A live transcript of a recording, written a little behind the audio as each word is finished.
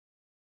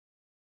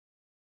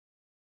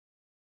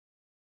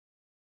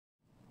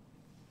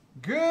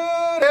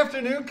Good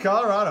afternoon,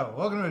 Colorado.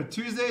 Welcome to a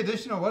Tuesday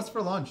edition of What's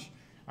for Lunch.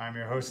 I'm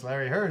your host,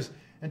 Larry Hers,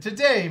 and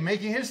today,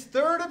 making his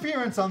third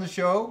appearance on the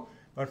show,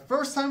 but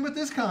first time with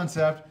this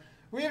concept,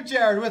 we have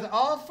Jared with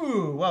All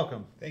Food.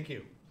 Welcome. Thank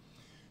you.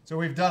 So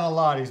we've done a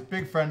lot. He's a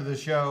big friend of the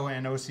show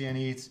and OCN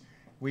Eats.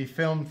 We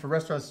filmed for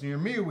restaurants near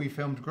me. We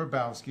filmed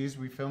Grabowski's.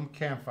 We filmed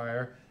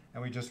Campfire,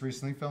 and we just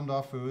recently filmed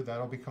All Food.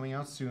 That'll be coming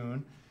out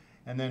soon.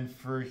 And then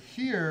for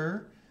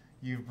here,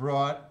 you've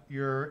brought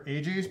your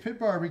AJ's Pit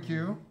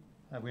Barbecue.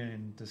 We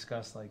didn't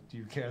discuss, do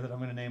you care that I'm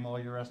going to name all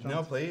your restaurants?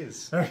 No,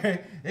 please.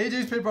 Okay.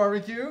 AJ's Pit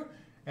Barbecue,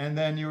 and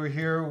then you were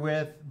here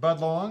with Bud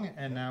Long,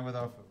 and now with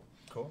All Food.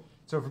 Cool.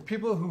 So for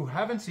people who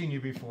haven't seen you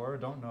before,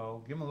 don't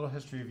know, give them a little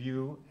history of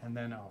you and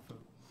then All Food.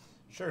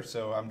 Sure.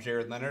 So I'm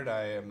Jared Leonard.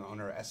 I am the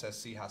owner of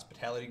SSC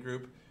Hospitality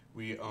Group.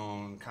 We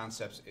own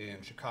concepts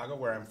in Chicago,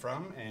 where I'm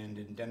from, and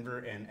in Denver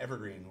and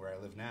Evergreen, where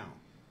I live now.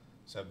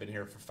 So I've been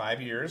here for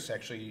 5 years.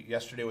 Actually,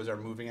 yesterday was our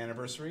moving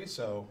anniversary,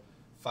 so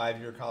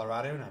 5-year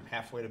Colorado, and I'm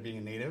halfway to being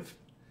a native.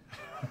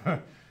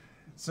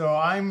 So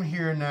I'm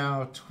here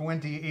now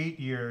 28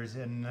 years,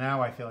 and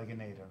now I feel like a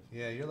native.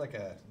 Yeah, you're like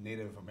a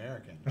Native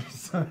American.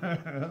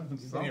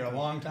 You've been here a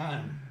long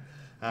time.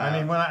 I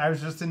mean, when I was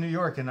just in New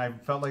York, and I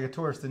felt like a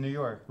tourist in New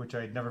York, which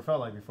I'd never felt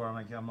like before.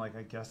 I'm like,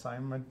 I guess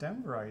I'm a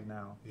Denverite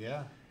now.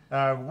 Yeah.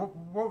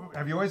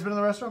 Have you always been in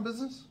the restaurant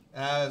business?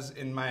 As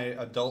in my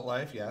adult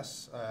life,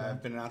 yes.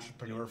 I've been an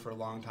entrepreneur for a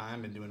long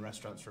time, been doing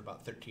restaurants for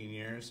about 13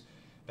 years.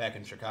 Back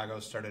in Chicago,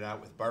 started out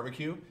with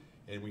barbecue,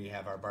 and we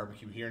have our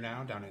barbecue here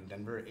now down in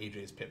Denver,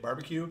 AJ's Pit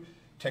Barbecue.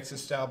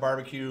 Texas-style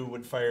barbecue,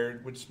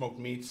 wood-fired, wood-smoked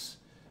meats,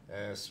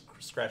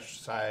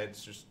 scratched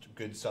sides, just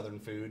good southern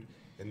food.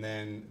 And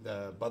then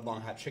the Bud Long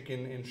Hot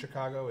Chicken in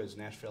Chicago is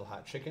Nashville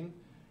Hot Chicken.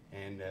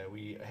 And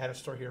we had a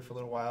store here for a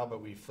little while,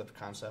 but we flipped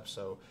concepts,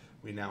 so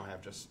we now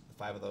have just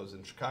 5 of those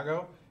in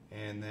Chicago.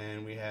 And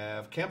then we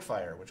have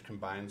Campfire, which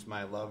combines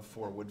my love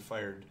for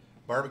wood-fired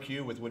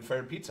barbecue with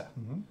wood-fired pizza.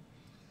 Mm-hmm.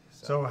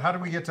 So how do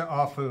we get to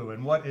All Food,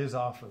 and what is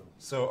All Food?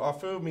 So All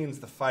Food means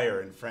the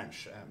fire in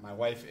French. My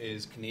wife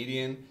is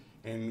Canadian,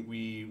 and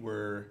we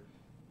were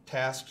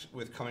tasked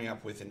with coming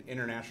up with an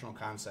international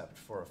concept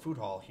for a food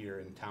hall here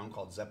in town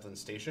called Zeppelin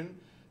Station.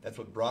 That's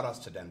what brought us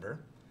to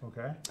Denver.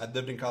 Okay. I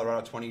lived in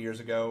Colorado 20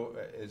 years ago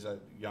as a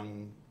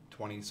young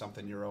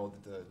 20-something-year-old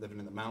living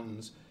in the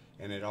mountains,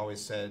 and it always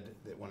said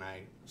that when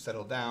I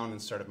settled down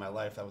and started my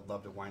life, I would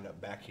love to wind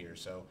up back here.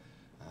 So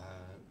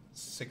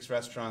 6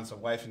 restaurants, a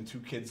wife and 2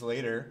 kids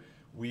later,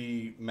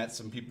 we met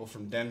some people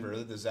from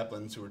Denver, the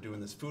Zeppelins, who were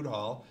doing this food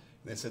hall,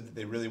 and they said that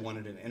they really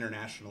wanted an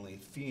internationally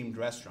themed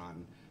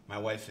restaurant. My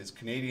wife is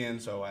Canadian,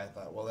 so I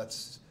thought, well,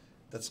 let's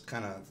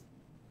kind of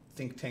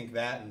think tank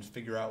that and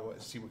figure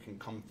out see what can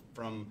come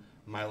from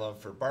my love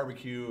for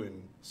barbecue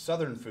and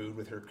southern food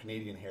with her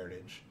Canadian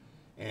heritage.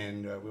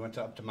 And we went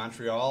up to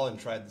Montreal and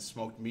tried the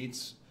smoked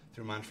meats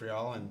through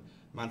Montreal, and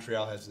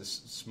Montreal has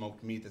this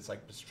smoked meat that's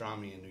like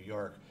pastrami in New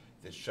York.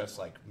 It's just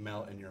like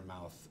melt in your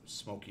mouth,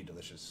 smoky,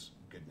 delicious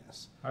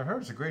goodness. I've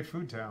heard it's a great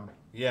food town.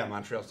 Yeah,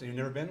 Montreal. So you've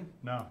never been?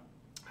 No.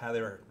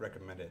 Highly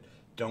recommend it.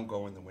 Don't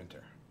go in the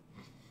winter.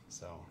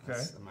 So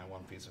that's my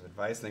one piece of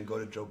advice. Then go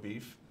to Joe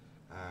Beef.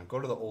 Go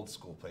to the old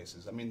school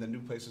places. I mean, the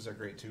new places are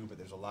great too, but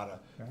there's a lot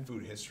of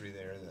food history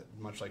there that,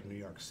 much like New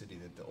York City,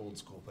 that the old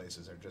school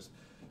places are just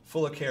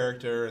full of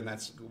character, and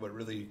that's what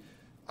really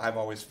I've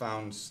always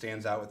found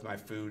stands out with my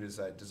food is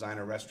I design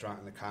a restaurant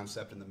and the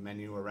concept and the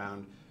menu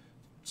around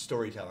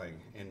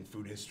storytelling and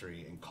food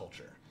history and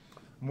culture.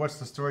 What's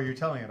the story you're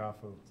telling at All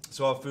Food?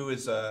 So All Food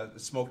is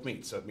smoked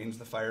meat, so it means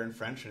the fire in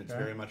French, and it's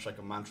very much like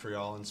a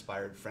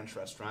Montreal-inspired French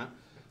restaurant.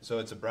 So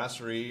it's a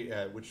brasserie,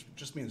 which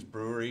just means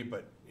brewery,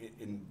 but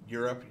in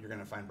Europe you're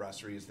going to find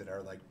brasseries that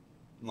are like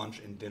lunch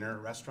and dinner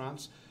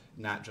restaurants,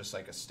 not just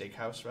like a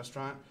steakhouse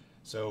restaurant.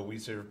 So we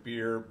serve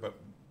beer, but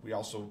we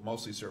also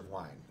mostly serve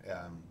wine.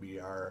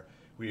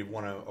 We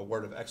won an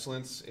award of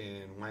excellence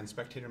in Wine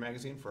Spectator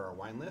magazine for our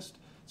wine list.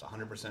 It's a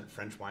 100%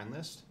 French wine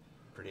list,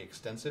 pretty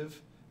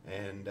extensive,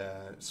 and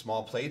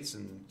small plates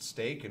and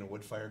steak and a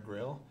wood-fired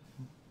grill.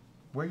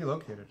 Where are you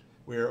located?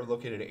 We're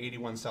located at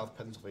 81 South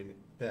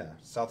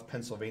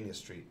Pennsylvania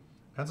Street.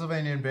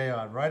 Pennsylvania and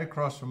Bayonne, right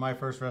across from my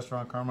first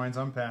restaurant, Carmine's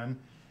on Penn.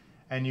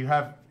 And you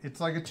have, it's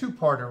like a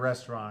 2-parter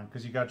restaurant,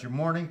 because you got your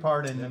morning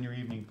part and then your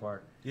evening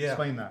part. Yeah.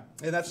 Explain that.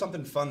 And that's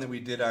something fun that we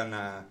did on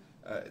a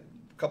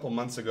couple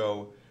months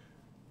ago.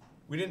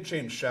 We didn't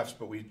change chefs,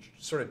 but we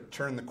sort of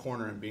turned the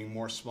corner in being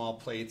more small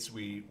plates.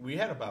 We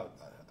had about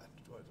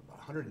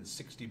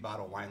 160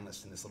 bottle wine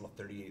list in this little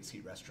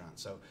 38-seat restaurant.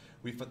 So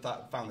we found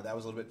that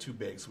was a little bit too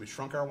big. So we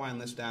shrunk our wine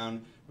list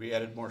down. We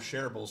added more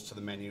shareables to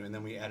the menu, and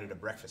then we added a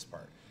breakfast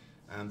part.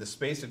 The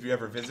space, if you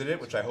ever visit it,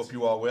 which I hope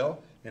you all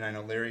will, and I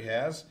know Larry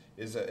has,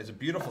 is a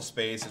beautiful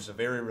space. It's a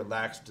very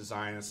relaxed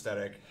design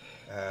aesthetic,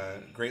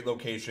 great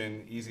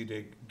location, easy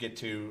to get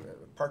to.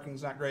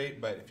 Parking's not great,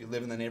 but if you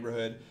live in the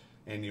neighborhood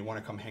and you want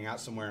to come hang out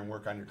somewhere and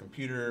work on your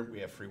computer, we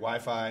have free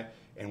Wi-Fi,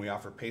 and we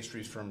offer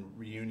pastries from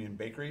Reunion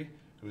Bakery,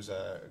 who's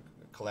a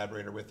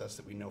collaborator with us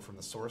that we know from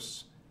The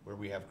Source, where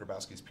we have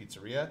Grabowski's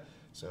Pizzeria.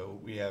 So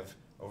we have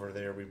over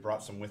there. We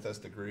brought some with us,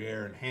 the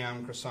Gruyere and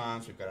ham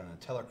croissants. We've got a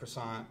Nutella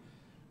croissant.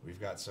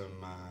 We've got some,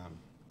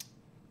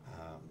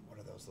 what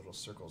are those little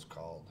circles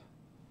called?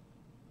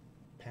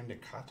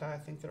 Pandicata, I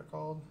think they're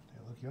called.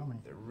 They look yummy.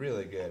 They're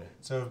really good.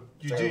 So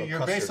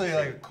you're basically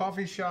like a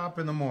coffee shop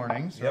in the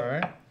mornings, yep.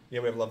 Right? Yeah,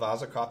 we have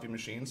Lavazza coffee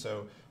machine,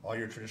 so all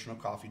your traditional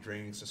coffee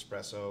drinks,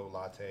 espresso,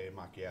 latte,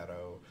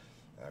 macchiato,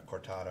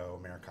 cortado,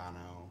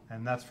 americano.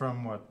 And that's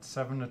from what,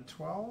 7 to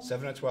 12?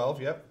 7 to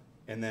 12, yep.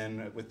 And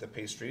then with the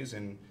pastries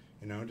and,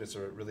 you know, just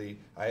a really,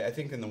 I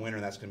think in the winter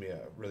that's going to be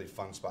a really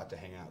fun spot to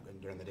hang out. And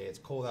during the day it's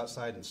cold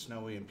outside and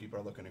snowy and people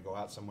are looking to go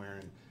out somewhere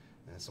and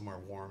somewhere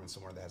warm and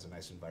somewhere that has a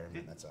nice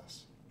environment. That's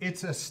us.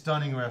 It's a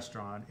stunning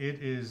restaurant.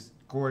 It is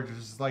gorgeous.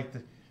 It's like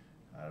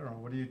I don't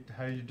know,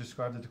 how do you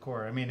describe the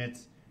decor? I mean,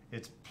 it's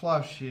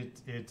plush,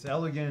 it's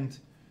elegant.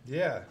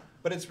 Yeah.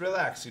 But it's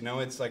relaxed, you know.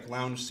 It's like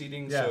lounge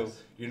seating, yes. So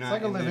you're not.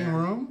 It's like a living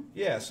room.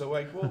 Yeah, so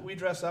like we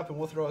dress up and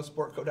we'll throw a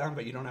sport coat on,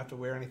 but you don't have to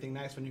wear anything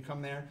nice when you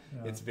come there.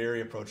 Yeah. It's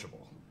very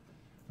approachable.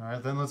 All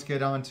right, then let's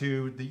get on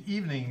to the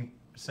evening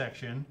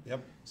section.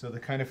 Yep. So the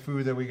kind of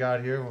food that we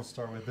got here, we'll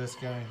start with this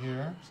guy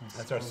here.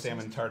 That's our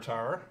salmon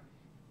tartare.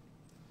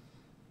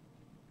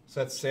 So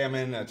that's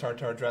salmon,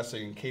 tartare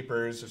dressing, and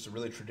capers. It's a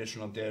really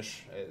traditional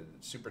dish.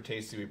 Super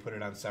tasty. We put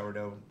it on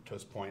sourdough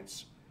toast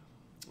points.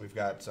 We've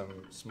got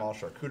some small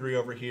charcuterie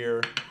over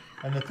here.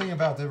 And the thing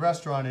about the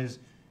restaurant is,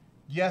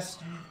 yes,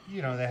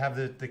 you know, they have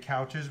the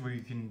couches where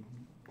you can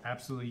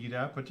absolutely eat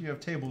out, but you have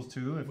tables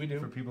too. We do.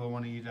 For people who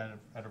want to eat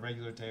at a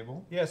regular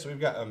table. Yeah, so we've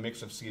got a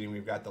mix of seating.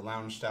 We've got the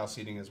lounge style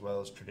seating as well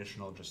as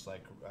traditional, just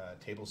like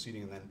table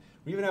seating. And then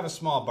we even have a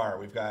small bar.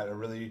 We've got a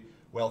really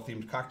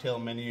well-themed cocktail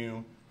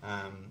menu.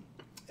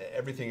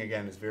 Everything,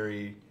 again, is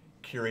very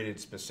curated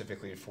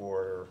specifically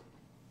for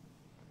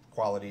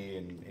quality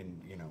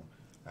and you know,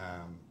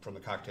 from the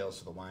cocktails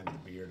to the wine to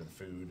the beer to the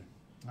food.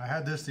 I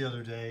had this the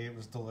other day. It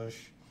was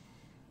delish.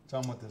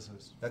 Tell them what this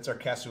is. That's our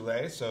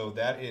cassoulet. So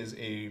that is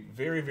a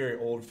very, very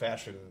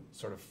old-fashioned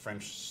sort of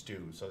French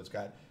stew. So it's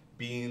got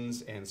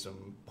beans and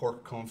some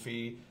pork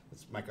confit.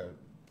 It's like a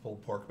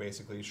pulled pork,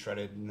 basically,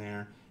 shredded in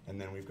there. And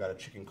then we've got a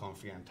chicken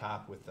confit on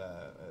top with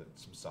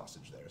some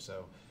sausage there.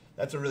 So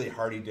that's a really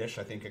hearty dish.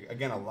 I think,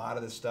 again, a lot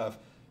of this stuff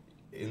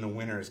in the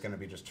winter is going to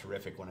be just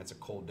terrific when it's a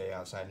cold day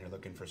outside and you're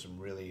looking for some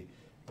really,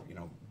 you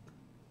know,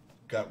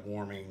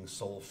 gut-warming,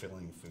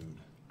 soul-filling food.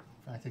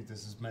 I think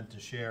this is meant to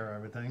share, I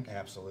would think.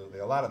 Absolutely.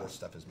 A lot of this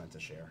stuff is meant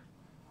to share.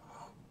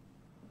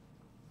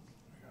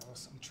 We got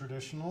some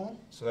traditional.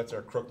 So that's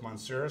our croque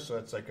monsieur. So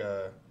that's like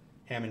a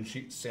ham and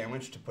cheese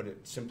sandwich, to put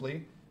it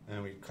simply.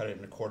 And we cut it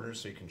into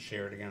quarters so you can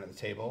share it again at the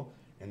table.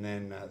 And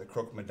then the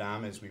croque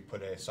madame is we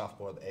put a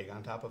soft-boiled egg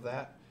on top of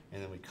that.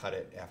 And then we cut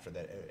it after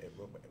that.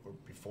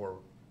 Before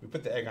we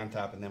put the egg on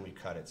top and then we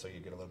cut it so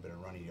you get a little bit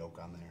of runny yolk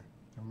on there.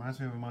 It reminds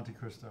me of a Monte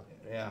Cristo.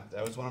 Yeah,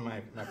 that was one of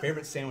my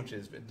favorite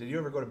sandwiches. Did you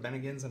ever go to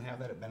Bennigan's and have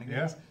that at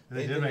Bennigan's? Yeah,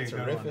 they did make a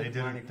good one. They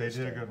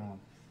did a good one.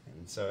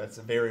 And so it's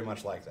very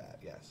much like that,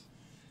 yes.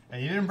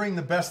 And you didn't bring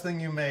the best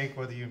thing you make,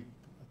 whether you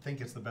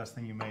think it's the best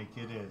thing you make,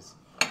 it is.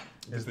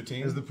 The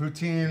poutine? Is the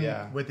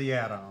poutine with the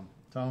add-on.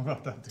 Tell them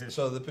about that dish.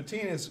 So the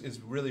poutine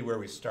is really where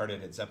we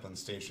started at Zeppelin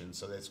Station.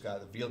 So it's got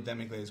the veal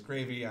demi-glaze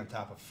gravy on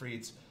top of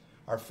frites.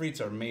 Our frites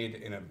are made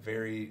in a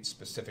very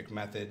specific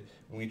method,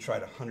 and we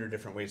tried 100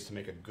 different ways to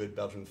make a good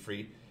Belgian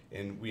frite.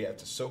 And we have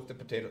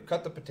to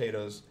cut the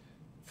potatoes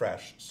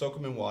fresh, soak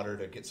them in water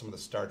to get some of the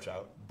starch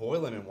out,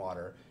 boil them in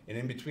water, and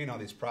in between all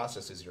these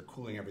processes, you're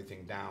cooling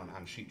everything down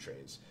on sheet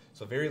trays.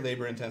 So very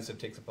labor intensive,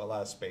 takes up a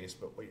lot of space,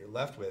 but what you're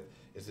left with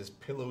is this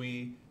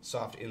pillowy,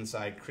 soft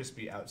inside,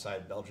 crispy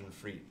outside Belgian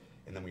frite.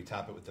 And then we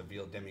top it with the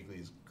veal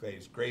demi-glaze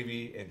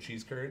gravy and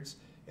cheese curds,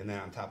 and then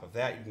on top of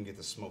that, you can get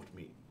the smoked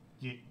meat.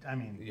 You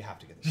have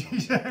to get the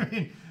smoked I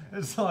mean,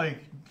 it's like,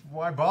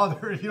 why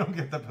bother if you don't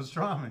get the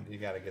pastrami? You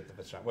got to get the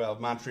pastrami. Well,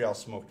 Montreal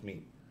smoked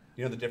meat.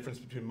 You know the difference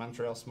between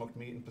Montreal smoked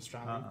meat and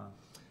pastrami?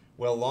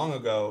 Well, long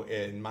ago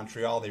in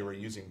Montreal, they were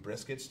using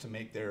briskets to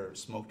make their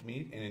smoked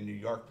meat, and in New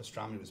York,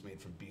 pastrami was made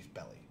from beef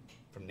belly,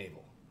 from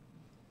navel.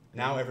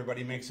 Now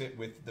everybody makes it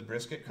with the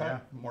brisket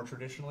cut, more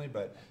traditionally,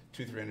 but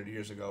 200-300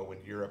 years ago when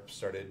Europe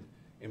started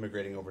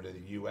immigrating over to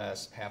the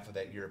U.S., half of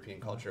that European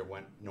culture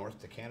went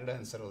north to Canada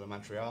and settled in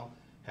Montreal.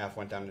 Half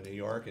went down to New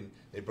York, and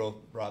they both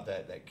brought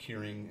that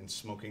curing and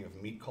smoking of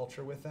meat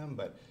culture with them.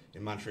 But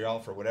in Montreal,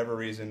 for whatever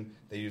reason,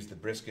 they used the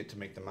brisket to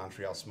make the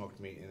Montreal smoked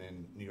meat, and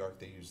in New York,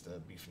 they used the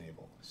beef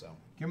navel. So,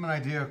 give them an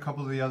idea, a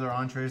couple of the other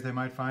entrees they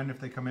might find if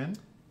they come in.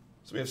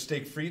 So we have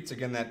steak frites,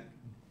 again, that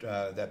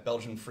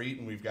Belgian frite,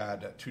 and we've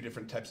got two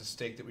different types of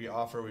steak that we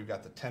offer. We've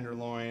got the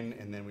tenderloin,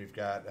 and then we've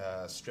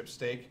got strip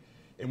steak.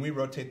 And we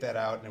rotate that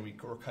out, and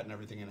we're cutting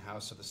everything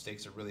in-house, so the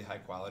steaks are really high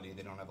quality.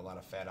 They don't have a lot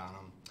of fat on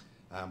them.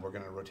 We're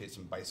going to rotate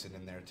some bison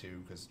in there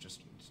too, because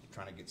just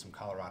trying to get some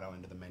Colorado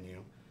into the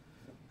menu.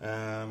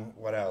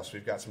 What else?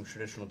 We've got some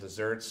traditional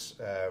desserts,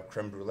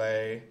 creme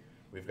brulee.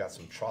 We've got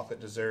some chocolate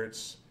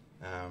desserts.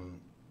 And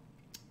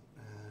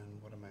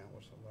what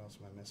else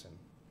am I missing?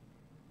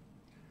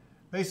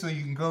 Basically,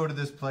 you can go to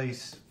this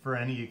place for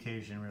any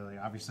occasion, really.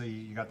 Obviously,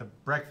 you got the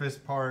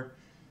breakfast part,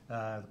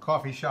 the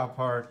coffee shop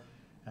part,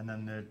 and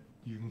then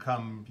you can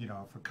come,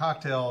 for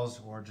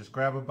cocktails or just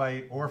grab a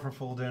bite or for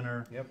full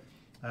dinner. Yep.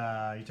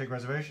 You take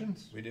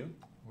reservations? We do.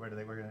 Where do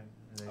they?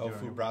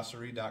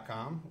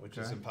 Foodbrasserie.com, which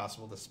is Okay.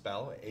 impossible to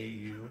spell.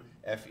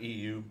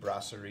 AUFEU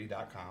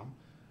brasserie.com.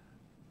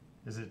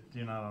 Is it?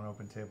 You're not on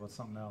Open Table. It's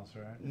something else,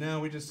 right? No,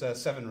 we just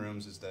 7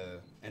 rooms is the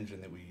engine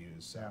that we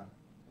use. So Yeah.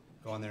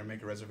 go on there,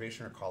 make a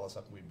reservation, or call us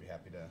up, and we'd be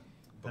happy to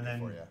book And it then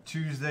for you.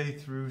 Tuesday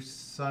through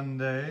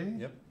Sunday.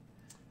 Yep.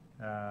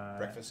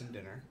 Breakfast and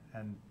dinner.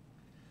 And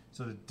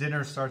so the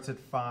dinner starts at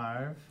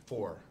 5.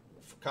 4.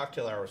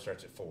 Cocktail hour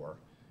starts at 4.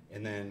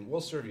 And then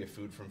we'll serve you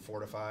food from 4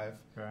 to 5.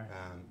 Okay.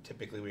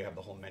 Typically, we have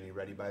the whole menu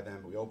ready by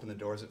then. But we open the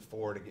doors at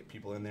 4 to get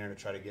people in there and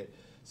to try to get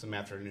some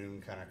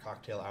afternoon kind of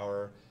cocktail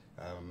hour.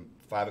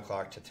 5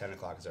 o'clock to 10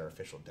 o'clock is our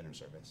official dinner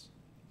service.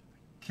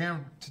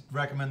 Can't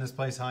recommend this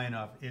place high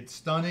enough. It's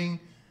stunning.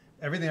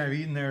 Everything I've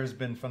eaten there has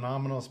been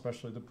phenomenal,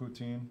 especially the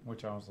poutine,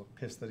 which I was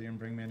pissed that he didn't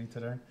bring me any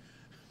today.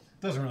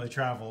 Doesn't really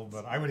travel,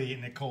 but I would have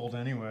eaten it cold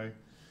anyway.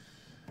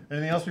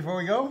 Anything else before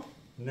we go?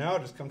 No,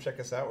 just come check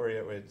us out.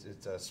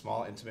 It's a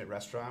small, intimate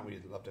restaurant.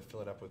 We'd love to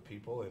fill it up with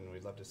people, and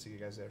we'd love to see you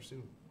guys there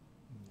soon.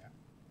 Yeah.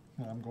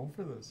 Well, I'm going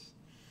for this.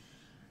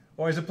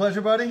 Always a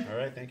pleasure, buddy. All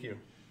right, thank you.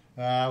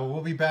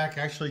 We'll be back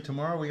actually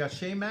tomorrow. We got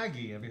Chez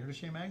Maggie. Have you heard of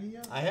Chez Maggie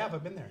yet? I have.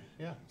 I've been there.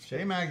 Yeah.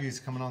 Chez Maggie's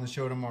coming on the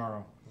show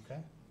tomorrow. Okay.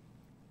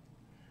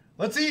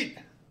 Let's eat.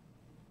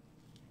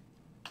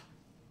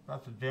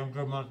 That's a damn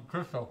good Monte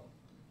Cristo.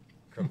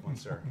 Cook one,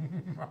 sir.